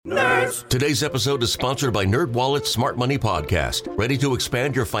Today's episode is sponsored by NerdWallet's Smart Money Podcast. Ready to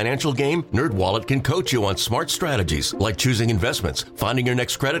expand your financial game? NerdWallet can coach you on smart strategies like choosing investments, finding your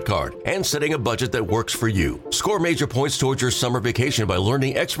next credit card, and setting a budget that works for you. Score major points towards your summer vacation by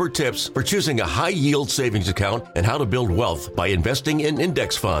learning expert tips for choosing a high-yield savings account and how to build wealth by investing in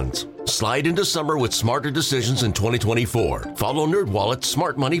index funds. Slide into summer with smarter decisions in 2024. Follow NerdWallet's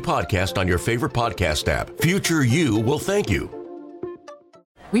Smart Money Podcast on your favorite podcast app. Future you will thank you.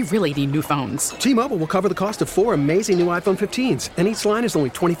 We really need new phones. T-Mobile will cover the cost of 4 amazing new iPhone 15s, and each line is only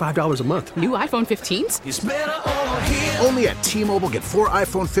 $25 a month. New iPhone 15s? It's better over here. Only at T-Mobile, get 4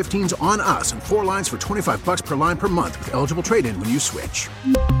 iPhone 15s on us and 4 lines for $25 per line per month with eligible trade-in when you switch.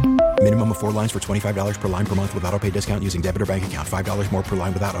 Minimum of 4 lines for $25 per line per month with autopay discount using debit or bank account. $5 more per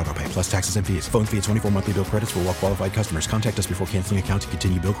line without autopay, plus taxes and fees. Phone fee at 24 monthly bill credits for well-qualified customers. Contact us before canceling account to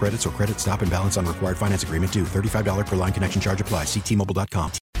continue bill credits or credit stop and balance on required finance agreement due. $35 per line connection charge applies. See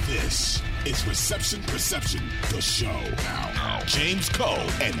T-Mobile.com. This is Reception Perception, the show. Now, James Koh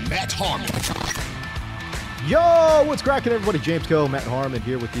and Matt Harmon. Yo, what's cracking, everybody? James Koh, Matt Harmon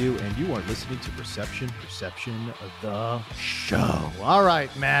here with you, and you are listening to Reception Perception, the show. All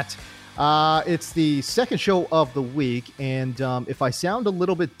right, Matt. It's the second show of the week, and if I sound a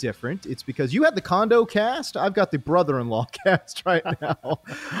little bit different, it's because you had the condo cast. I've got the brother-in-law cast right now.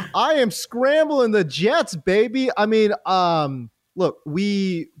 I am scrambling the jets, baby. I mean, look,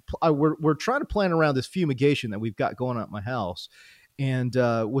 we're trying to plan around this fumigation that we've got going on at my house. And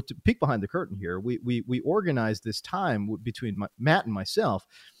with the peek behind the curtain here, we organized this time between Matt and myself,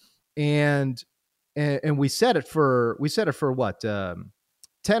 and we set it for what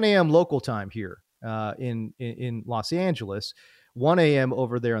 10 a.m. local time here in Los Angeles, 1 a.m.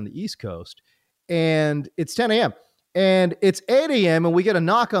 over there on the East Coast, and it's 10 a.m. and it's 8 a.m. and we get a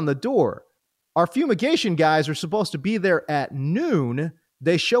knock on the door. Our fumigation guys are supposed to be there at noon.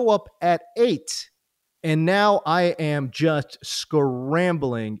 They show up at 8. And now I am just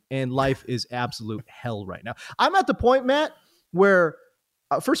scrambling, and life is absolute hell right now. I'm at the point, Matt, where,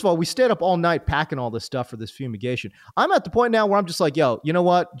 first of all, we stayed up all night packing all this stuff for this fumigation. I'm at the point now where I'm just like, yo, you know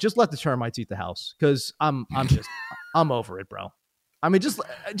what? Just let the termites eat the house, because I'm over it, bro. I mean, just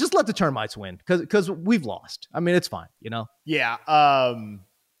let the termites win, because we've lost. I mean, it's fine, you know? Yeah.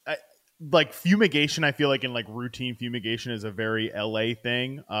 Like fumigation, I feel like in like routine fumigation is a very LA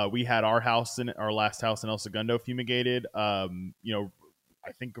thing. We had our last house in El Segundo fumigated, I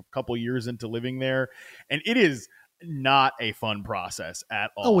think a couple years into living there, and it is not a fun process at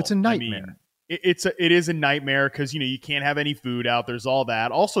all. Oh, it's a nightmare. I mean, it is a nightmare because, you can't have any food out. There's all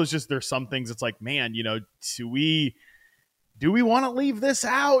that. Also, it's just, there's some things it's like, man, do we want to leave this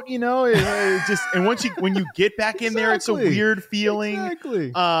out? And when you get back in there, it's a weird feeling.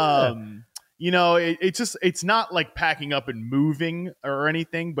 Exactly. It's not like packing up and moving or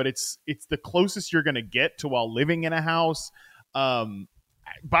anything, but it's the closest you're going to get to while living in a house.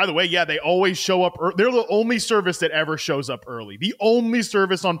 By the way, yeah, they always show up. They're the only service that ever shows up early. The only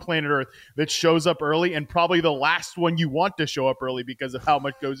service on planet Earth that shows up early, and probably the last one you want to show up early because of how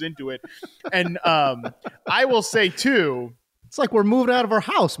much goes into it. And I will say too, it's like we're moving out of our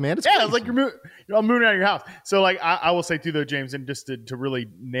house, man. It's It's like you're moving out of your house. So like I will say too, though, James, and just to really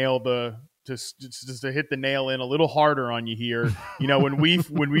nail just to hit the nail in a little harder on you here. When we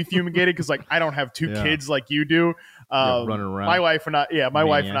fumigated, because like I don't have two kids like you do. Running around. My wife and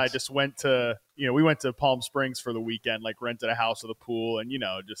I just went to we went to Palm Springs for the weekend, like rented a house with a pool, and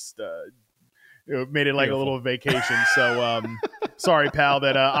made it like a little vacation. So sorry, pal,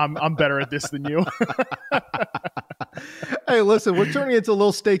 that I'm better at this than you. Hey, listen, we're turning into a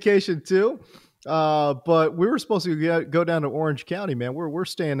little staycation too. But we were supposed to go down to Orange County, man. We're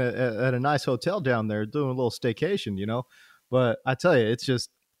staying at a nice hotel down there, doing a little staycation, But I tell you, it's just,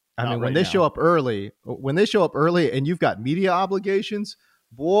 when they show up early, and you've got media obligations,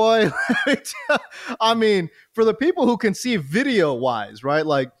 boy, I mean, for the people who can see video wise, right?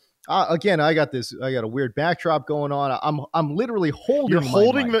 Like, again, I got a weird backdrop going on. I'm literally holding. You're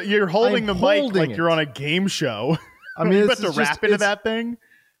holding the mic like you're on a game show. I mean, you about to rap into that thing.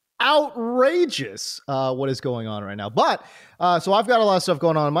 Outrageous what is going on right now. But so I've got a lot of stuff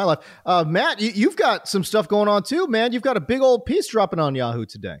going on in my life. Matt, you've got some stuff going on too, man. You've got a big old piece dropping on Yahoo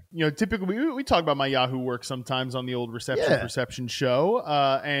today. Typically we talk about my Yahoo work sometimes on the old Reception show.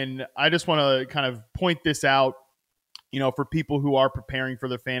 And I just want to kind of point this out, for people who are preparing for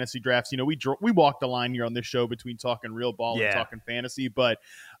their fantasy drafts. We walk the line here on this show between talking real ball and talking fantasy, but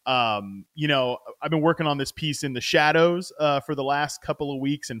I've been working on this piece in the shadows for the last couple of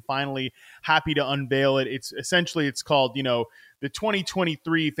weeks, and finally happy to unveil it. It's called, the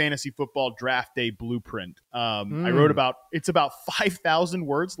 2023 fantasy football draft day blueprint. I wrote it's about 5,000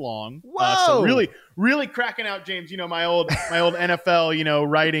 words long. So really cracking out, James. My old NFL,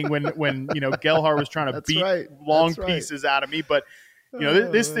 writing when Gelhar was trying to beat long pieces out of me, but.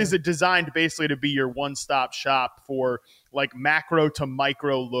 This is designed basically to be your one-stop shop for like macro to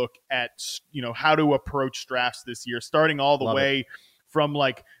micro look at, how to approach drafts this year, starting all the way from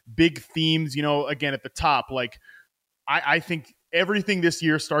like big themes, again, at the top. Like I think everything this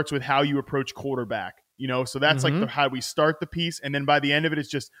year starts with how you approach quarterback, so that's like how we start the piece. And then by the end of it, it's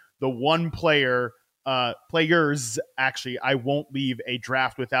just the one players actually I won't leave a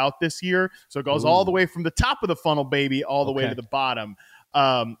draft without this year. So it goes all the way from the top of the funnel, baby, all the way to the bottom.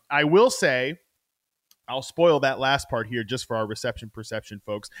 I will say, I'll spoil that last part here just for our reception perception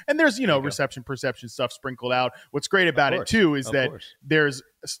folks. And there's, reception perception stuff sprinkled out. What's great about it too is that there's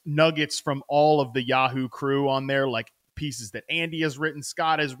nuggets from all of the Yahoo crew on there, like pieces that Andy has written,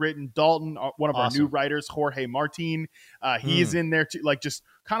 Scott has written, Dalton, one of our new writers, Jorge Martin, he is in there too, like just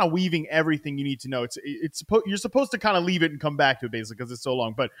kind of weaving everything you need to know. You're supposed to kind of leave it and come back to it basically because it's so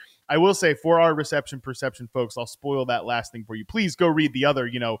long. But I will say for our reception perception folks, I'll spoil that last thing for you. Please go read the other,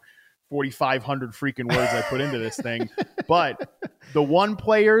 4,500 freaking words I put into this thing. But the one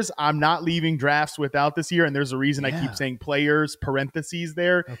players I'm not leaving drafts without this year, and there's a reason I keep saying players, parentheses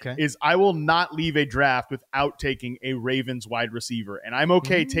there, is I will not leave a draft without taking a Ravens wide receiver. And I'm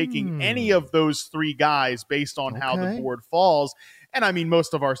okay taking any of those three guys based on how the board falls. And I mean,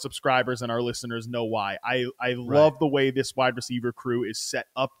 most of our subscribers and our listeners know why. I love the way this wide receiver crew is set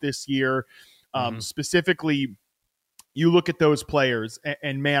up this year. Specifically, you look at those players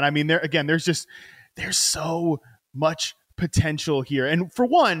and man, I mean, there's so much potential here. And for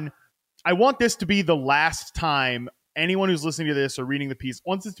one, I want this to be the last time anyone who's listening to this or reading the piece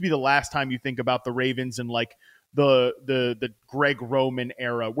wants this to be the last time you think about the Ravens and like the Greg Roman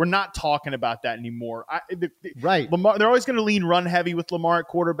era. We're not talking about that anymore. Lamar, they're always going to lean run heavy with Lamar at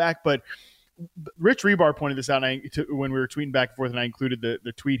quarterback, but Rich Rebar pointed this out when we were tweeting back and forth, and I included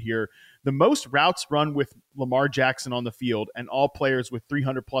the tweet here. The most routes run with Lamar Jackson on the field and all players with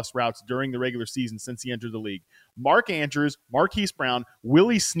 300-plus routes during the regular season since he entered the league. Mark Andrews, Marquise Brown,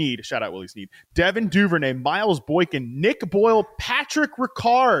 Willie Snead, shout out Willie Snead, Devin Duvernay, Miles Boykin, Nick Boyle, Patrick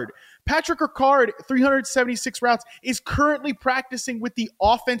Ricard. Patrick Ricard, 376 routes, is currently practicing with the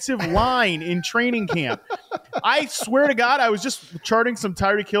offensive line in training camp. I swear to God, I was just charting some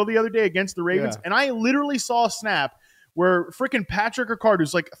Tyreek Hill the other day against the Ravens, and I literally saw a snap where freaking Patrick Ricard,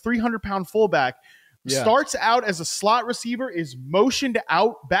 who's like a 300-pound fullback, starts out as a slot receiver, is motioned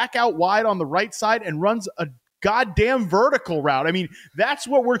back out wide on the right side, and runs a goddamn vertical route. I mean, that's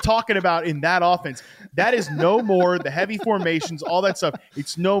what we're talking about in that offense. That is no more the heavy formations, all that stuff.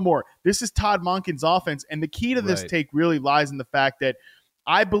 It's no more. This is Todd Monken's offense, and the key to this take really lies in the fact that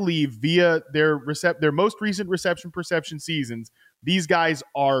I believe via their most recent reception perception seasons, these guys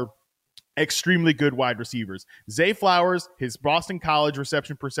are extremely good wide receivers. Zay Flowers, his Boston College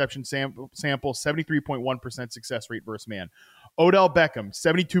reception perception sample, 73.1% success rate versus man. Odell Beckham,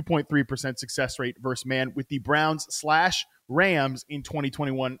 72.3% success rate versus man with the Browns/Rams in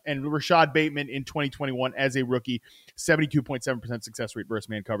 2021, and Rashad Bateman in 2021 as a rookie, 72.7% success rate versus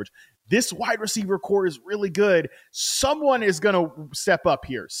man coverage. This wide receiver core is really good. Someone is going to step up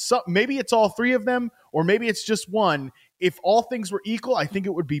here. Maybe it's all three of them, or maybe it's just one. If all things were equal, I think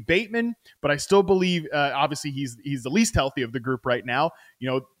it would be Bateman, but I still believe, obviously, he's the least healthy of the group right now.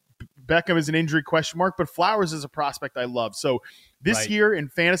 Beckham is an injury question mark, but Flowers is a prospect I love. So this year in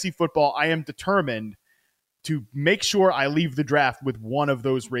fantasy football, I am determined to make sure I leave the draft with one of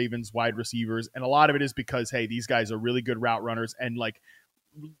those Ravens wide receivers. And a lot of it is because, hey, these guys are really good route runners. And like,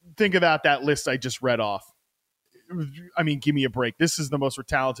 think about that list I just read off. I mean, give me a break. This is the most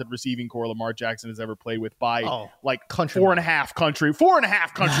talented receiving core Lamar Jackson has ever played with by four and a half country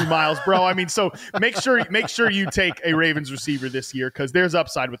miles, bro. I mean, so make sure you take a Ravens receiver this year because there's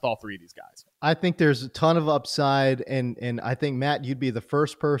upside with all three of these guys. I think there's a ton of upside, and I think, Matt, you'd be the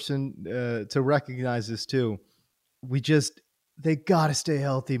first person to recognize this too. They got to stay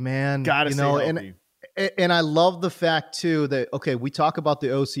healthy, man. Got to stay healthy. And I love the fact too that, okay, we talk about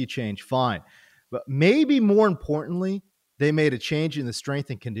the OC change, fine. But maybe more importantly, they made a change in the strength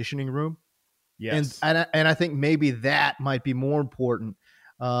and conditioning room. Yes. And I think maybe that might be more important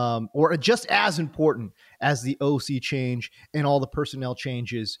or just as important as the OC change and all the personnel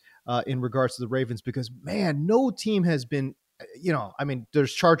changes in regards to the Ravens, because, man, no team has been,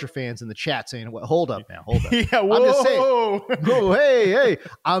 there's Charger fans in the chat saying, well, hold up now, hold up. Yeah, whoa. I'm just saying, whoa, hey,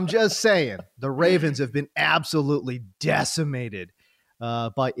 I'm just saying the Ravens have been absolutely decimated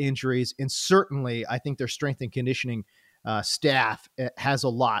by injuries, and certainly I think their strength and conditioning staff has a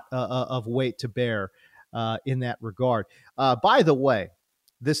lot of weight to bear in that regard. By the way,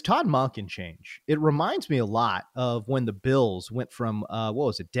 this Todd Monken change, it reminds me a lot of when the Bills went from,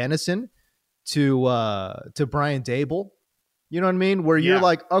 Dennison to Brian Dable. You know what I mean? Where you're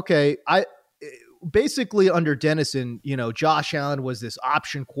like, okay, basically under Dennison, Josh Allen was this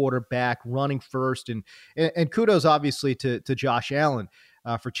option quarterback running first, and kudos obviously to Josh Allen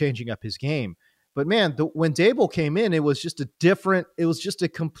for changing up his game. But man, when Dable came in, it was just a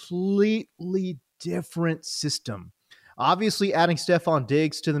completely different system. Obviously, adding Stephon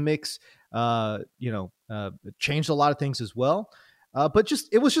Diggs to the mix, changed a lot of things as well. But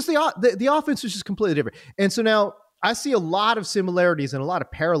the offense was just completely different. And so now I see a lot of similarities and a lot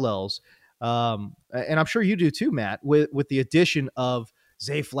of parallels. And I'm sure you do too, Matt, with the addition of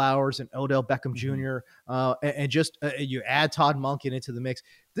Zay Flowers and Odell Beckham Jr. And you add Todd Monken into the mix.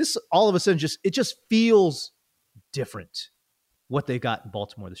 This all of a sudden just feels different what they got in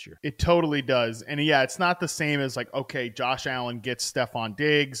Baltimore this year. It totally does. And yeah, it's not the same as like, okay, Josh Allen gets Stephon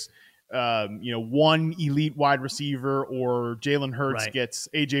Diggs, one elite wide receiver, or Jalen Hurts gets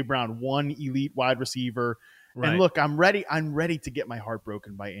AJ Brown, one elite wide receiver. Right. And look, I'm ready to get my heart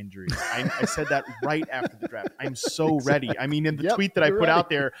broken by injuries. I said that right after the draft. I'm so ready. I mean, in the tweet that I put out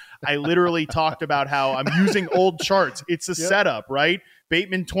there, I literally talked about how I'm using old charts. It's a setup, right?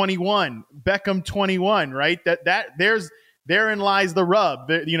 Bateman 21, Beckham 21, right? Therein lies the rub.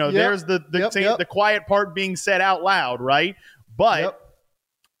 There's the quiet part being said out loud, right? But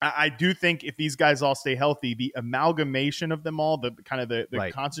I do think if these guys all stay healthy, the amalgamation of them all,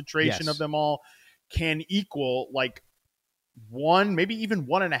 the concentration of them all, can equal like one, maybe even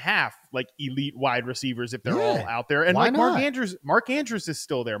 1.5 like elite wide receivers if they're all out there. And like Mark Andrews is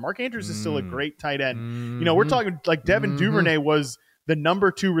still there. Mark Andrews is still a great tight end. We're talking like Devin Duvernay was the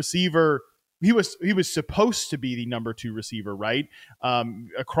number 2 receiver. He was supposed to be the number 2 receiver, right?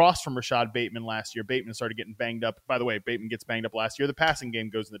 Across from Rashad Bateman last year. Bateman started getting banged up. By the way, Bateman gets banged up last year. The passing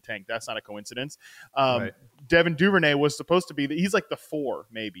game goes in the tank. That's not a coincidence. Devin Duvernay was supposed to be he's like the 4,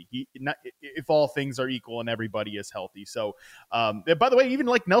 maybe. If all things are equal and everybody is healthy. So, by the way, even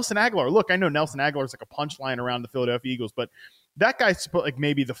like Nelson Aguilar. Look, I know Nelson Aguilar is like a punchline around the Philadelphia Eagles, but that guy's like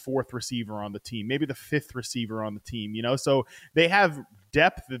maybe the 4th receiver on the team, maybe the 5th receiver on the team, So they have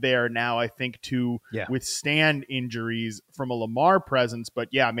depth there now, I think, to withstand injuries from a Lamar presence. But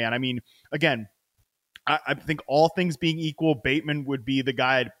yeah, man, I mean, again, I think all things being equal, Bateman would be the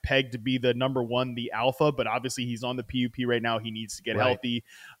guy I'd peg to be the number 1, the alpha, but obviously he's on the PUP right now. He needs to get healthy.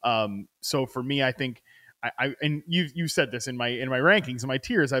 So for me, I think and you said this in my rankings, in my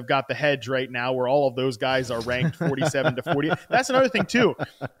tiers, I've got the hedge right now where all of those guys are ranked 47 to 40. That's another thing too.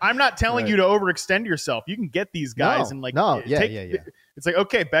 I'm not telling you to overextend yourself. You can get these guys It's like,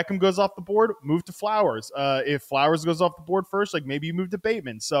 okay, Beckham goes off the board, move to Flowers. If Flowers goes off the board first, like maybe you move to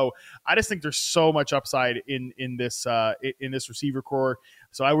Bateman. So I just think there's so much upside in this receiver core.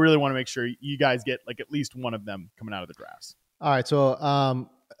 So I really want to make sure you guys get like at least one of them coming out of the drafts. All right, so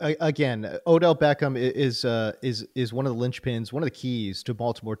again, Odell Beckham is one of the linchpins, one of the keys to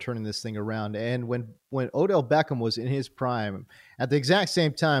Baltimore turning this thing around. And when Odell Beckham was in his prime, at the exact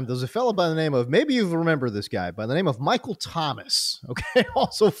same time, there was a fellow by the name of, maybe you remember this guy, by the name of Michael Thomas, okay,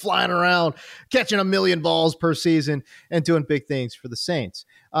 also flying around, catching 1 million balls per season and doing big things for the Saints.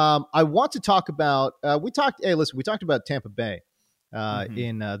 I want to talk about, we talked about Tampa Bay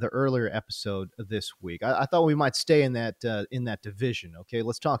in the earlier episode this week. I thought we might stay in that division. Okay,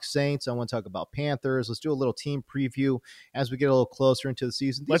 let's talk Saints. I want to talk about Panthers. Let's do a little team preview as we get a little closer into the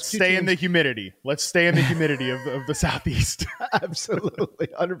season. Let's stay in the humidity. Let's stay in the humidity of the Southeast. Absolutely,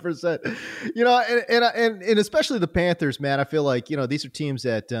 100%. And especially the Panthers, man. I feel like these are teams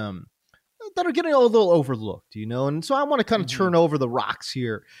that are getting a little overlooked, and so I want to kind of turn over the rocks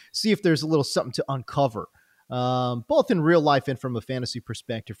here, see if there's a little something to uncover. Both in real life and from a fantasy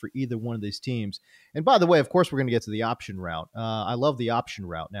perspective for either one of these teams. And by the way, of course, we're going to get to the option route. I love the option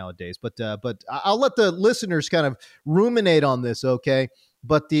route nowadays, but I'll let the listeners kind of ruminate on this, okay?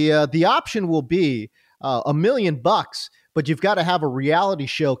 But the option will be $1 million, but you've got to have a reality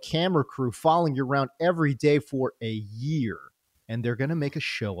show camera crew following you around every day for a year, and they're going to make a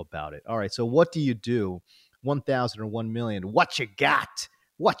show about it. All right, so what do you do? 1,000 or 1 million? What you got?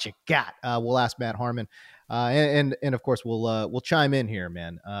 What you got? We'll ask Matt Harmon. And of course we'll chime in here,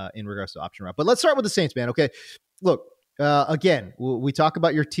 man, in regards to option route. But let's start with the Saints, man. Okay, look, again, we talk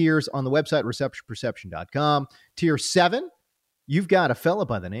about your tiers on the website receptionperception.com. Tier 7, you've got a fella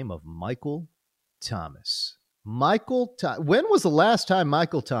by the name of Michael Thomas. When was the last time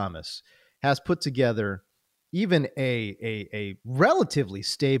Michael Thomas has put together even a relatively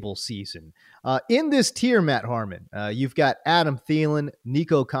stable season. In this tier, Matt Harmon, you've got Adam Thielen,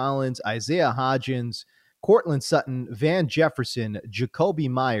 Nico Collins, Isaiah Hodgins, Cortland Sutton, Van Jefferson, Jacoby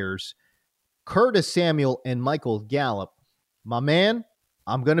Myers, Curtis Samuel, and Michael Gallup. My man,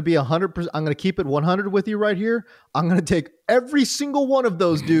 I'm going to be 100%. I'm going to keep it 100 with you right here. I'm going to take every single one of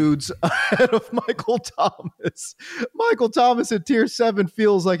those dudes ahead of Michael Thomas. Michael Thomas at tier 7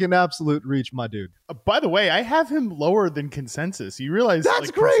 feels like an absolute reach, my dude. By the way, I have him lower than consensus. You realize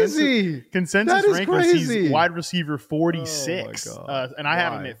that's crazy. Consensus rank he's wide receiver 46, and I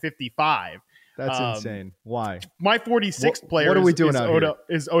have him at 55. That's insane. Why? My 46th player what are we doing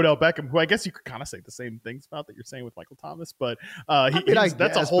is Odell Beckham, who I guess you could kind of say the same things about that you're saying with Michael Thomas, but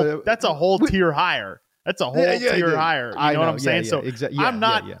that's a whole tier higher. That's a whole tier higher. You know what I'm saying? So exactly. I'm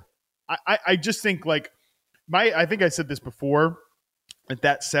not. I just think I think I said this before.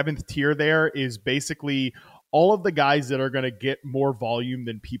 That 7th tier there is basically all of the guys that are going to get more volume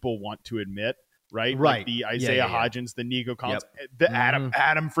than people want to admit. Right. Like the Isaiah Hodgins, the Nico Collins, the Adam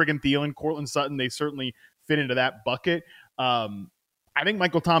friggin' Thielen, Cortland Sutton, they certainly fit into that bucket. I think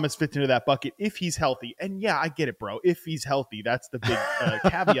Michael Thomas fits into that bucket if he's healthy. And I get it, bro. If he's healthy, that's the big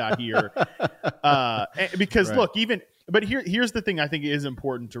caveat here. Because look, but here's the thing I think is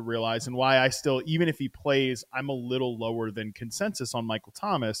important to realize, and why I still, even if he plays, I'm a little lower than consensus on Michael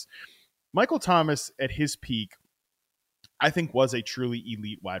Thomas. Michael Thomas at his peak, I think, was a truly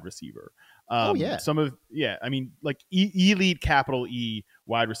elite wide receiver. Elite capital E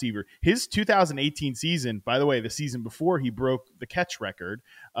wide receiver. His 2018 season, by the way, the season before he broke the catch record,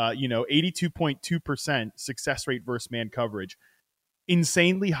 82.2% success rate versus man coverage.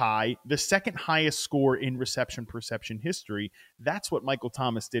 Insanely high, the second highest score in reception perception history. That's what Michael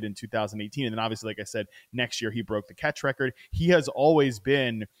Thomas did in 2018. And then obviously, like I said, next year he broke the catch record. He has always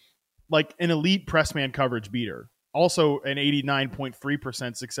been like an elite press man coverage beater. Also, an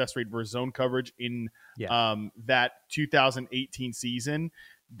 89.3% success rate versus zone coverage in that 2018 season.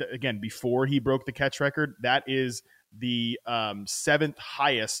 Again, before he broke the catch record, that is the 7th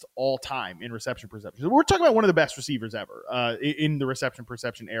highest all time in reception perception. So we're talking about one of the best receivers ever in the reception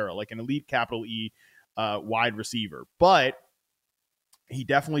perception era, like an elite capital E wide receiver. But he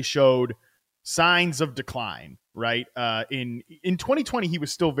definitely showed signs of decline, right? In 2020, he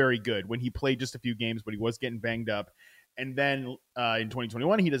was still very good when he played just a few games, but he was getting banged up. And then in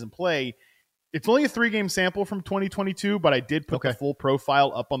 2021, he doesn't play. It's only a 3-game sample from 2022, but I did put the full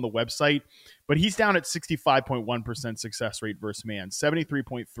profile up on the website. But he's down at 65.1% success rate versus man,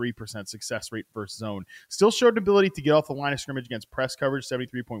 73.3% success rate versus zone. Still showed an ability to get off the line of scrimmage against press coverage,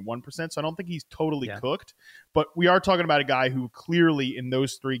 73.1%. So I don't think he's totally cooked. But we are talking about a guy who clearly in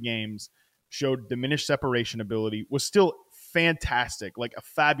those 3 games showed diminished separation ability, was still fantastic, like a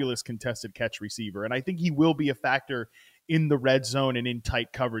fabulous contested catch receiver. And I think he will be a factor in the red zone and in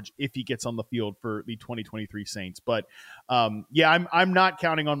tight coverage if he gets on the field for the 2023 Saints. But I'm not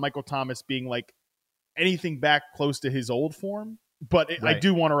counting on Michael Thomas being like anything back close to his old form. But I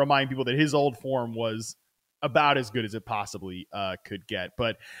do want to remind people that his old form was about as good as it possibly could get.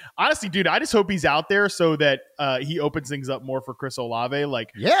 But honestly, dude, I just hope he's out there so that he opens things up more for Chris Olave.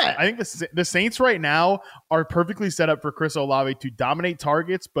 I think the Saints right now are perfectly set up for Chris Olave to dominate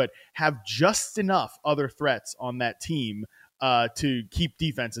targets, but have just enough other threats on that team to keep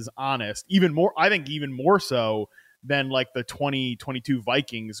defenses honest. Even more so than like the 2022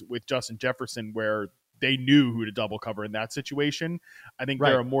 Vikings with Justin Jefferson, where they knew who to double cover in that situation. I think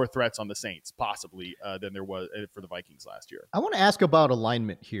there are more threats on the Saints possibly than there was for the Vikings last year. I want to ask about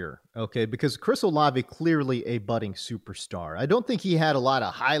alignment here, okay? Because Chris Olave, clearly a budding superstar. I don't think he had a lot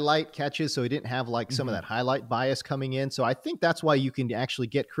of highlight catches, so he didn't have like some of that highlight bias coming in. So I think that's why you can actually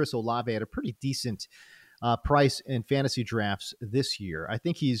get Chris Olave at a pretty decent price in fantasy drafts this year. I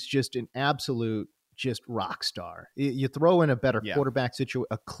think he's just an absolute rock star. You throw in a better quarterback situation,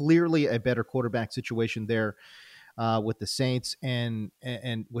 clearly a better quarterback situation there with the Saints and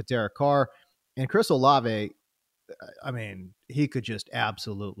with Derek Carr and Chris Olave. I mean, he could just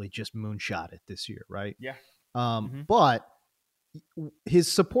absolutely just moonshot it this year, right? Yeah. But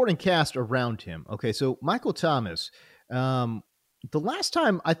his supporting cast around him. Okay, so Michael Thomas. The last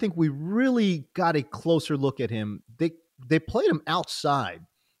time I think we really got a closer look at him, they played him outside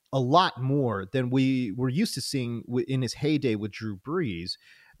a lot more than we were used to seeing in his heyday with Drew Brees.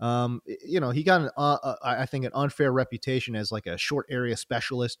 He got I think an unfair reputation as like a short area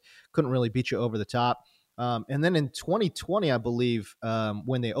specialist, couldn't really beat you over the top. And then in 2020, I believe,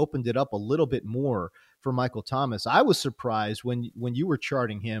 when they opened it up a little bit more for Michael Thomas, I was surprised when you were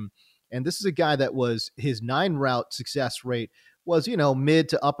charting him. And this is a guy that was his 9 route success rate was, mid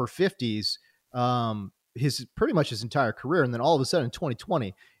to upper 50s. his pretty much his entire career. And then all of a sudden in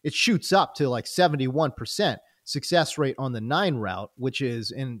 2020, it shoots up to like 71% success rate on the 9 route, which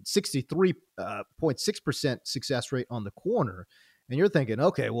is in 63.6% success rate on the corner. And you're thinking,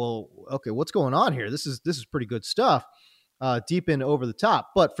 okay, what's going on here? This is pretty good stuff, deep in over the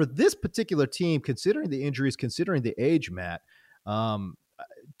top. But for this particular team, considering the injuries, considering the age, Matt,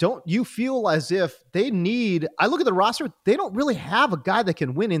 don't you feel as if they need, I look at the roster, they don't really have a guy that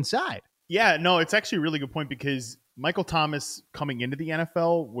can win inside. Yeah, no, it's actually a really good point because Michael Thomas coming into the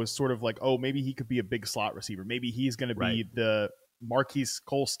NFL was sort of like, oh, maybe he could be a big slot receiver. Maybe he's going to be the Marquise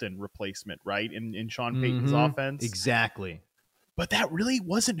Colston replacement, right? In Sean Payton's offense. Exactly. But that really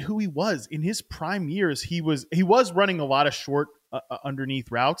wasn't who he was. In his prime years, he was running a lot of short underneath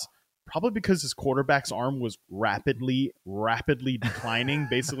routes, probably because his quarterback's arm was rapidly declining,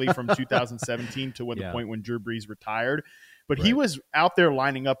 basically from 2017 to the point when Drew Brees retired. But he was out there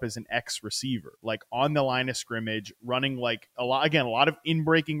lining up as an X receiver, like on the line of scrimmage, running like a lot of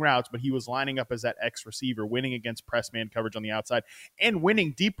in-breaking routes, but he was lining up as that X receiver, winning against press man coverage on the outside and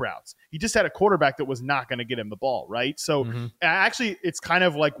winning deep routes. He just had a quarterback that was not going to get him the ball, right? So actually, it's kind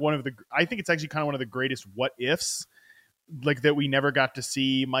of like I think it's actually kind of one of the greatest what ifs, like that we never got to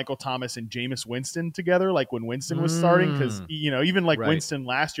see Michael Thomas and Jameis Winston together, like when Winston was starting, because even like Winston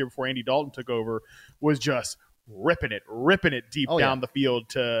last year before Andy Dalton took over was just ripping it deep down the field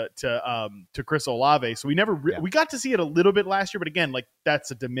to Chris Olave. So we never we got to see it a little bit last year, but again, like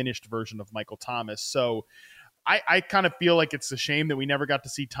that's a diminished version of Michael Thomas. So I kind of feel like it's a shame that we never got to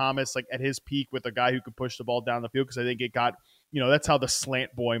see Thomas like at his peak with a guy who could push the ball down the field, because I think it got, that's how the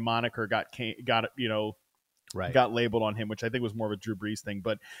slant boy moniker got labeled on him, which I think was more of a Drew Brees thing.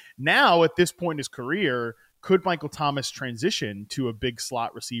 But now at this point in his career, could Michael Thomas transition to a big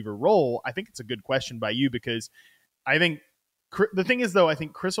slot receiver role? I think it's a good question by you, because I think the thing is, though, I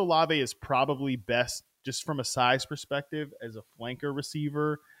think Chris Olave is probably best just from a size perspective as a flanker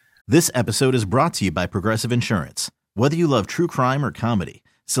receiver. This episode is brought to you by Progressive Insurance. Whether you love true crime or comedy,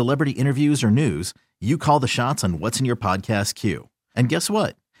 celebrity interviews or news, you call the shots on what's in your podcast queue. And guess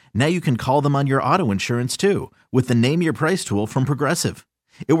what? Now you can call them on your auto insurance too, with the Name Your Price tool from Progressive.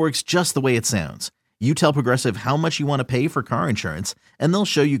 It works just the way it sounds. You tell Progressive how much you want to pay for car insurance, and they'll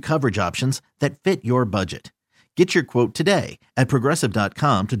show you coverage options that fit your budget. Get your quote today at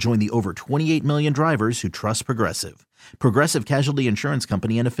Progressive.com to join the over 28 million drivers who trust Progressive. Progressive Casualty Insurance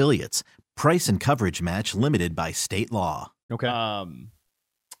Company and Affiliates. Price and coverage match limited by state law. Okay.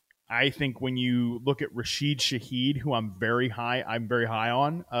 I think when you look at Rashid Shaheed, who I'm very high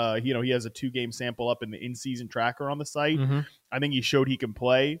on, he has a 2-game sample up in the in-season tracker on the site. I think he showed he can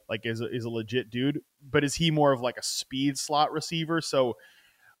play, like is a legit dude, but is he more of like a speed slot receiver? So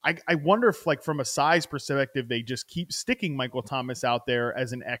I wonder if, like, from a size perspective, they just keep sticking Michael Thomas out there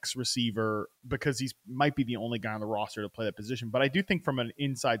as an X receiver because he might be the only guy on the roster to play that position. But I do think from an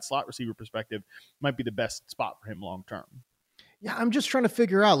inside slot receiver perspective, might be the best spot for him long term. Yeah, I'm just trying to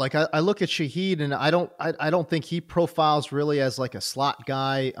figure out. Like, I look at Shaheed, and I don't think he profiles really as like a slot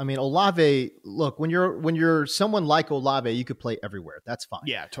guy. I mean, Olave. Look, when you're someone like Olave, you could play everywhere. That's fine.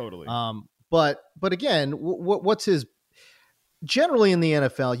 Yeah, totally. But again, what's his? Generally in the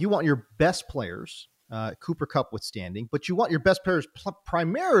NFL, you want your best players, Cooper Kupp withstanding, but you want your best players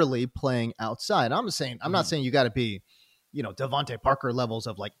primarily playing outside. I'm not saying you got to be, Devontae Parker levels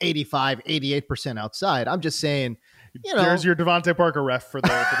of like 85, 88% outside. I'm just saying, there's your Devontae Parker ref for the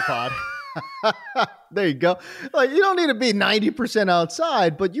pod. There you go. Like, you don't need to be 90%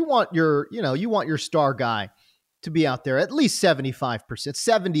 outside, but you want your star guy to be out there at least 75%,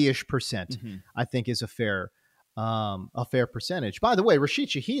 70-ish%, I think is a fair percentage. By the way, Rashid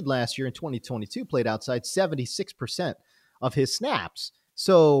Shaheed last year in 2022 played outside 76% of his snaps.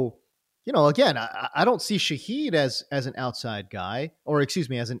 So, again, I don't see Shaheed as an outside guy, or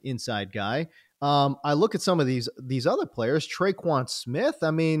as an inside guy. I look at some of these other players, Traquan Smith.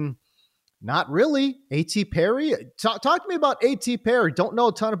 I mean, not really. A.T. Perry. Talk to me about A.T. Perry. Don't know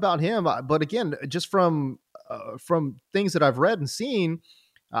a ton about him, but again, just from things that I've read and seen,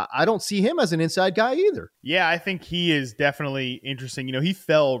 I don't see him as an inside guy either. Yeah, I think he is definitely interesting. He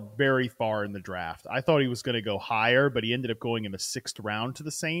fell very far in the draft. I thought he was going to go higher, but he ended up going in the 6th round to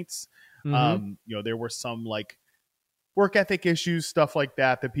the Saints. There were some like work ethic issues, stuff like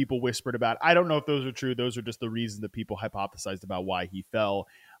that people whispered about. I don't know if those are true. Those are just the reasons that people hypothesized about why he fell.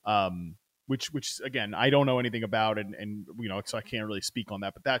 which again, I don't know anything about, and so I can't really speak on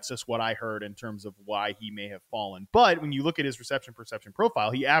that, but that's just what I heard in terms of why he may have fallen. But when you look at his reception perception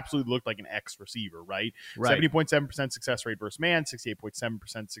profile, he absolutely looked like an X receiver, right? 70.7% success rate versus man,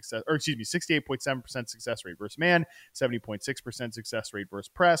 68.7% success, or excuse me, 68.7% success rate versus man, 70.6% success rate versus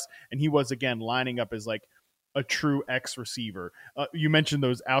press, and he was again lining up as like a true X receiver. You mentioned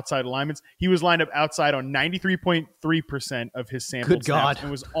those outside alignments. He was lined up outside on 93.3% of his sample snaps and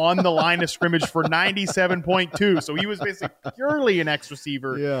was on the line of scrimmage for 97.2. So he was basically purely an X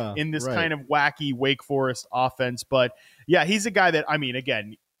receiver in this kind of wacky Wake Forest offense. But yeah, he's a guy that, I mean,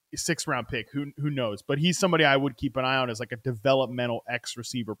 again, 6th round pick, who knows, but he's somebody I would keep an eye on as like a developmental X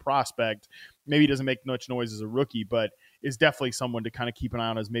receiver prospect. Maybe he doesn't make much noise as a rookie, but is definitely someone to kind of keep an eye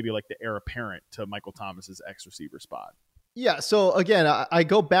on as maybe like the heir apparent to Michael Thomas's X receiver spot. Yeah. So again, I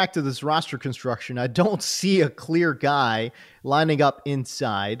go back to this roster construction. I don't see a clear guy lining up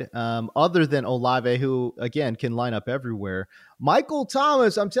inside other than Olave, who again can line up everywhere. Michael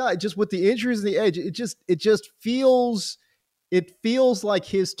Thomas, I'm telling you, just with the injuries and the edge, it just feels like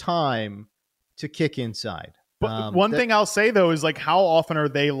his time to kick inside. But one thing I'll say though is like, how often are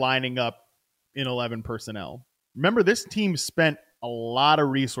they lining up in 11 personnel? Remember, this team spent a lot of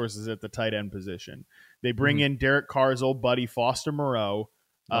resources at the tight end position. They bring in Derek Carr's old buddy, Foster Moreau,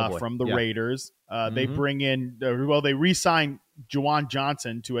 from the Raiders. They bring in, they re-signed Juwan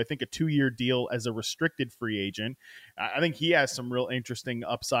Johnson to, I think, a 2-year deal as a restricted free agent. I think he has some real interesting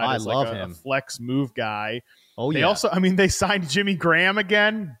upside as like a flex move guy. They also, I mean, they signed Jimmy Graham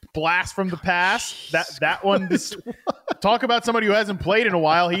again, blast from the past. That one, talk about somebody who hasn't played in a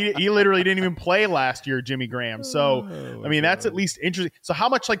while. He literally didn't even play last year, Jimmy Graham. So, I mean, that's at least interesting. So how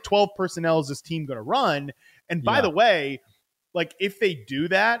much like 12 personnel is this team going to run? And by the way, like if they do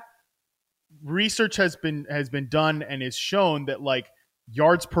that, research has been done and is shown that like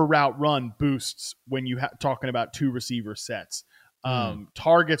yards per route run boosts when you talking about 2 receiver sets.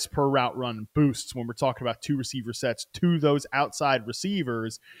 Targets per route run boosts when we're talking about 2 receiver sets to those outside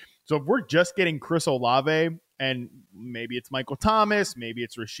receivers. So if we're just getting Chris Olave, and maybe it's Michael Thomas, maybe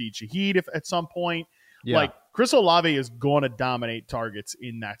it's Rashid Shaheed if at some point, like Chris Olave is going to dominate targets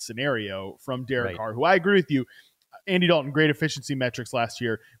in that scenario from Derek Carr, who I agree with you. Andy Dalton, great efficiency metrics last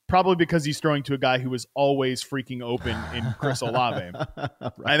year, probably because he's throwing to a guy who was always freaking open in Chris Olave.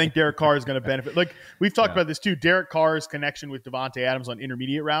 I think Derek Carr is going to benefit. Like we've talked about this too. Derek Carr's connection with Devontae Adams on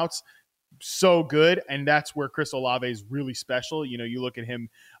intermediate routes, so good. And that's where Chris Olave is really special. You know, you look at him,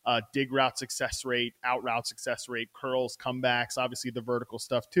 dig route success rate, out route success rate, curls, comebacks, obviously the vertical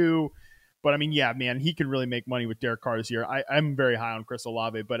stuff too. But I mean, yeah, man, he can really make money with Derek Carr this year. I'm very high on Chris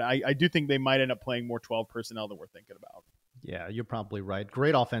Olave, but I do think they might end up playing more 12 personnel than we're thinking about. Yeah, you're probably right.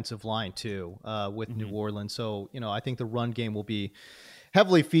 Great offensive line too with New Orleans. So, you know, I think the run game will be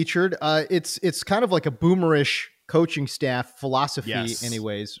heavily featured. It's kind of like a boomerish coaching staff philosophy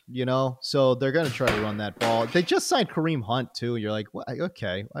anyways, you know, so they're going to try to run that ball. They just signed Kareem Hunt too. And you're like, well,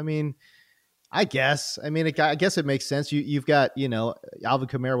 okay. I mean, I guess it makes sense. You've got, you know, Alvin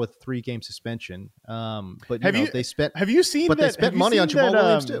Kamara with 3-game suspension. But they spent money on Jamal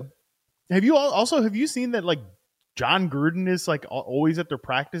Williams too. Have you seen that like John Gruden is like always at their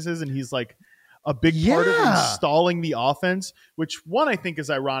practices and he's like a big part of installing the offense, which one I think is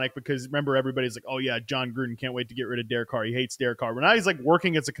ironic because remember everybody's like, oh yeah, John Gruden can't wait to get rid of Derek Carr. He hates Derek Carr. But now he's like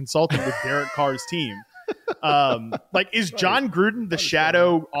working as a consultant with Derek Carr's team. Like is John Gruden the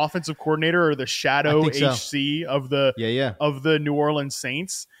shadow offensive coordinator or the shadow HC of the New Orleans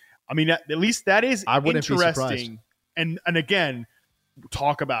Saints? I mean, at least that is interesting. And again,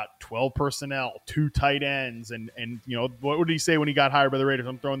 talk about 12 personnel, 2 tight ends, and you know, what would he say when he got hired by the Raiders?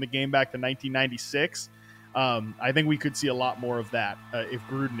 I'm throwing the game back to 1996. I think we could see a lot more of that if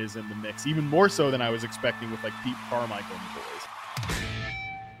Gruden is in the mix, even more so than I was expecting with like Pete Carmichael and the boys.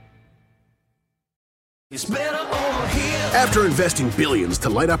 After investing billions to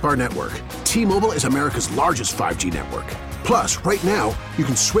light up our network, T-Mobile is America's largest 5G network. Plus, right now, you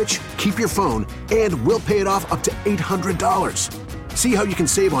can switch, keep your phone, and we'll pay it off up to $800. See how you can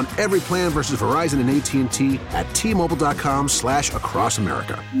save on every plan versus Verizon and AT&T at T-Mobile.com/across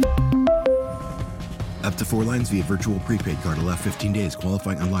America. Up to 4 lines via virtual prepaid card. Allow 15 days.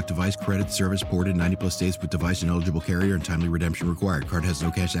 Qualifying unlocked device credit service ported 90+ days with device and eligible carrier and timely redemption required. Card has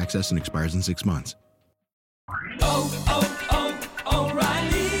no cash access and expires in 6 months.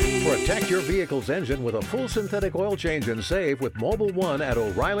 O'Reilly. For a Protect your vehicle's engine with a full synthetic oil change and save with Mobil 1 at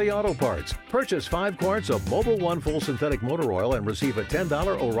O'Reilly Auto Parts. Purchase 5 quarts of Mobil 1 full synthetic motor oil and receive a $10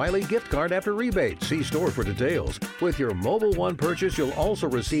 O'Reilly gift card after rebate. See store for details. With your Mobil 1 purchase, you'll also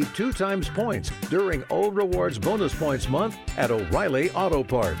receive 2 times points during Old Rewards Bonus Points Month at O'Reilly Auto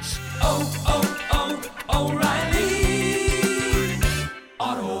Parts. O'Reilly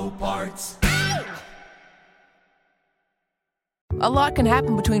Auto Parts. A lot can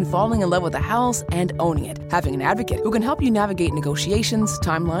happen between falling in love with a house and owning it. Having an advocate who can help you navigate negotiations,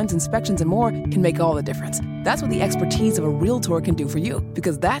 timelines, inspections, and more can make all the difference. That's what the expertise of a Realtor can do for you,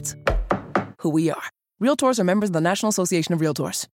 because that's who we are. Realtors are members of the National Association of Realtors.